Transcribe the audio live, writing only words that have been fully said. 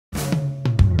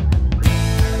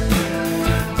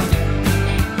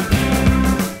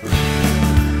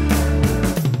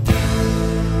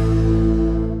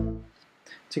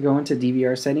To go into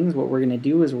DVR settings, what we're going to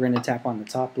do is we're going to tap on the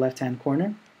top left-hand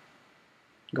corner,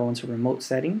 go into remote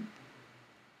setting,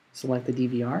 select the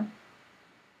DVR,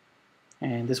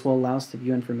 and this will allow us to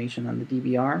view information on the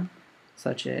DVR,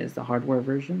 such as the hardware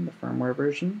version, the firmware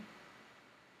version,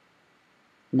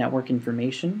 network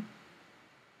information,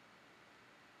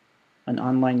 an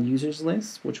online users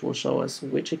list, which will show us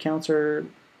which accounts are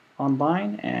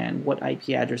online and what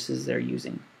IP addresses they're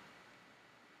using.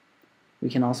 We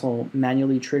can also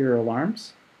manually trigger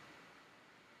alarms.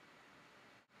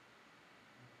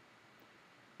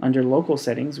 Under local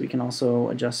settings, we can also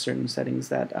adjust certain settings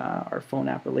that are phone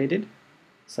app related,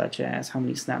 such as how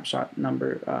many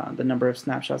the number of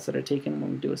snapshots that are taken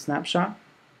when we do a snapshot.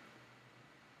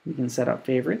 We can set up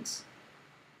favorites.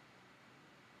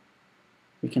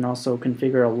 We can also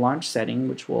configure a launch setting,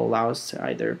 which will allow us to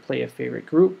either play a favorite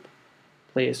group,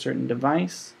 play a certain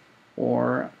device,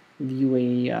 or view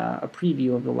a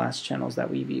preview of the last channels that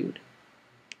we viewed.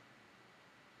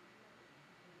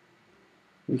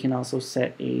 We can also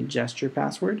set a gesture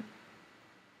password.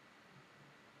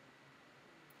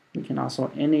 We can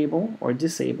also enable or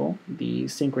disable the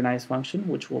synchronize function,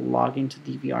 which will log into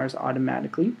DVRs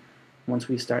automatically once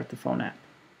we start the phone app.